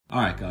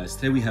Alright guys,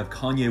 today we have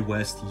Kanye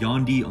West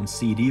Yandhi on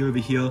CD over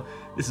here.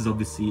 This is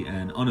obviously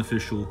an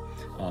unofficial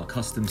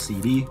custom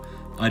CD.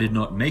 I did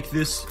not make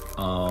this.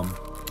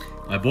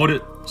 I bought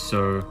it,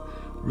 so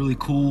really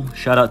cool.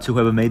 Shout out to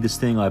whoever made this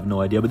thing. I have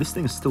no idea, but this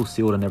thing is still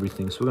sealed and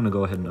everything, so we're gonna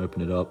go ahead and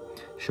open it up,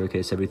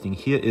 showcase everything.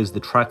 Here is the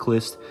track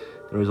list.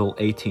 There is all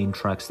 18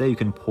 tracks there. You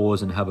can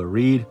pause and have a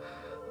read.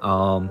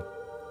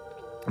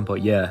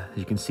 But yeah, as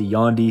you can see,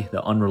 Yandhi,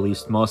 the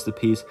unreleased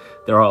masterpiece.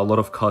 There are a lot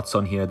of cuts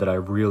on here that I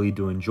really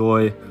do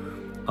enjoy,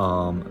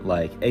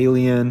 like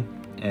Alien,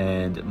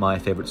 and my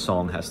favorite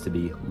song has to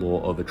be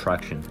Law of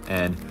Attraction.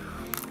 And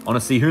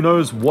honestly, who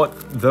knows what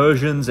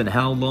versions and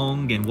how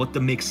long and what the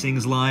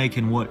mixing's like,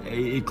 and what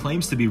it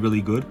claims to be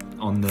really good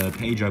on the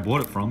page I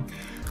bought it from.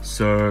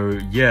 So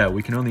yeah,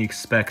 we can only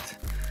expect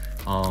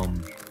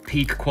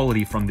peak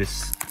quality from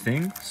this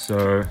thing.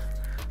 So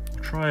I'll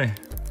try.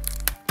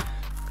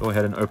 Go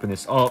ahead and open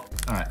this up.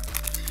 All right, I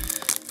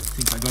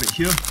think I got it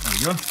here. There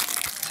we go.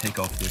 Take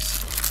off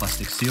this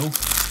plastic seal.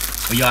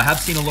 But yeah, I have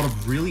seen a lot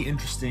of really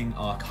interesting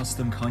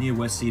custom Kanye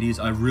West CDs.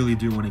 I really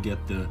do want to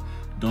get the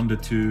Donda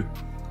 2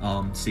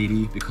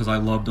 CD because I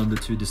love Donda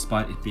 2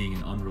 despite it being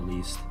an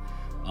unreleased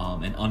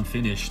and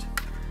unfinished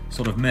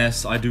sort of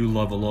mess. I do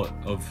love a lot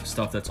of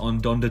stuff that's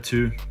on Donda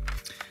 2.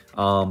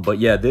 But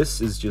yeah, this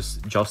is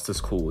just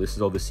as cool. This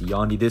is obviously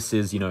Yandhi. This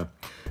is, you know,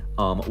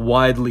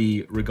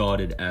 widely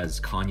regarded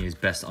as Kanye's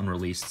best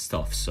unreleased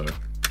stuff. So,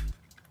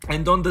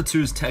 and Donda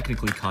 2 is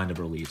technically kind of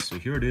released. So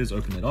here it is.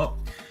 Open it up.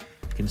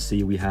 You can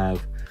see we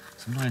have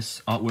some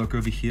nice artwork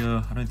over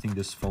here. I don't think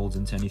this folds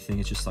into anything.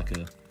 It's just like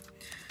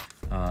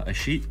a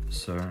sheet.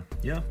 So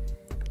yeah,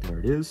 there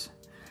it is.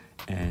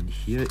 And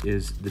here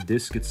is the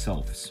disc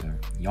itself. So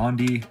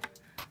Yandhi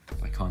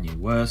by Kanye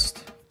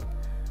West.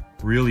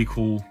 Really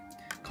cool.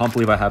 Can't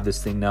believe I have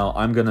this thing now.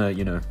 I'm gonna,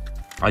 you know,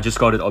 I just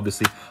got it,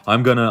 obviously.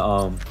 I'm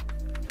gonna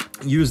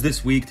use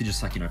this week to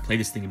just, like, you know, play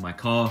this thing in my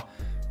car,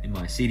 in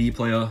my CD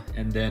player,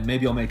 and then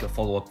maybe I'll make a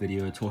follow-up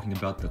video talking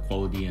about the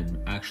quality and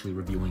actually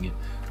reviewing it.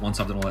 Once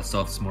I've done all that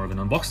stuff, it's more of an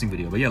unboxing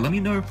video. But yeah, let me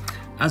know,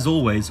 as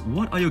always,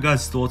 what are your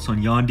guys' thoughts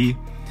on Yandhi?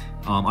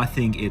 I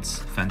think it's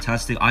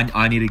fantastic.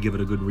 I need to give it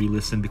a good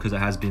re-listen because it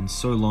has been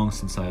so long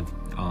since I've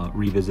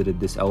revisited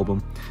this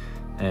album.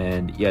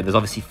 And yeah, there's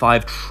obviously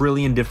 5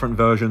 trillion different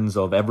versions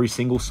of every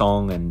single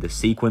song and the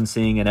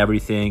sequencing and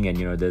everything. And,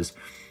 you know, there's,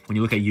 when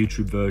you look at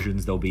YouTube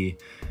versions, there'll be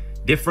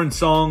different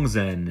songs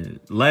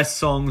and less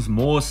songs,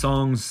 more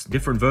songs,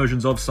 different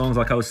versions of songs,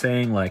 like I was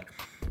saying. Like,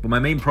 but my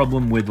main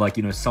problem with, like,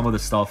 you know, some of the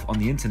stuff on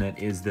the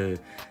internet is the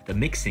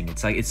mixing.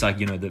 It's like,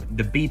 you know,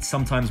 the beats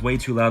sometimes way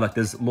too loud. Like,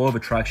 there's Law of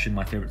Attraction,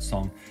 my favorite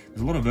song.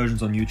 There's a lot of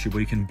versions on YouTube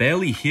where you can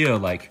barely hear,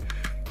 like,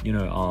 you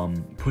know,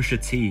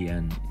 Pusha T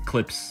and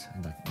Clips,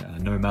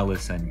 No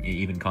Malice, and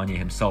even Kanye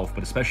himself.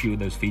 But especially with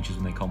those features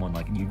when they come on,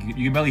 like, you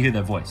can barely hear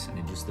their voice, and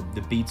it just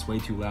the beat's way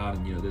too loud.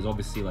 And, you know, there's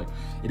obviously, like,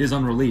 it is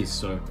unreleased,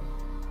 so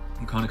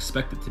you can't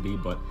expect it to be.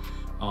 But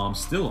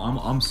still,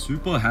 I'm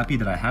super happy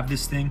that I have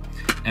this thing.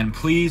 And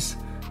please,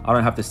 I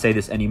don't have to say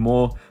this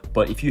anymore,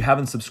 but if you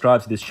haven't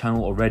subscribed to this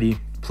channel already,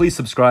 please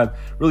subscribe.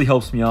 Really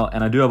helps me out.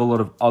 And I do have a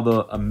lot of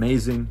other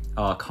amazing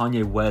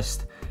Kanye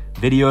West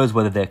videos,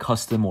 whether they're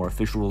custom or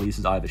official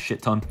releases. I have a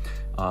shit ton,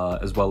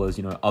 as well as,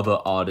 you know, other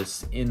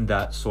artists in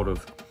that sort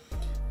of,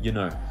 you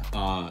know,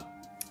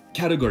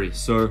 category.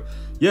 So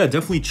yeah,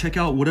 definitely check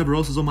out whatever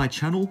else is on my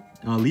channel.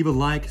 Leave a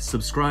like,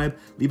 subscribe,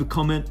 leave a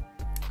comment,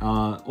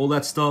 all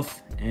that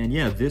stuff. And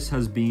yeah, this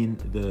has been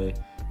the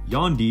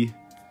Yandhi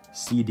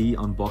CD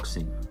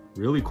unboxing.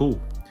 Really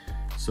cool.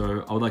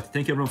 So I would like to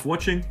thank everyone for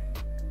watching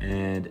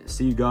and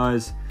see you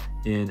guys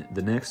in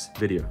the next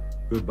video.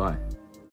 Goodbye.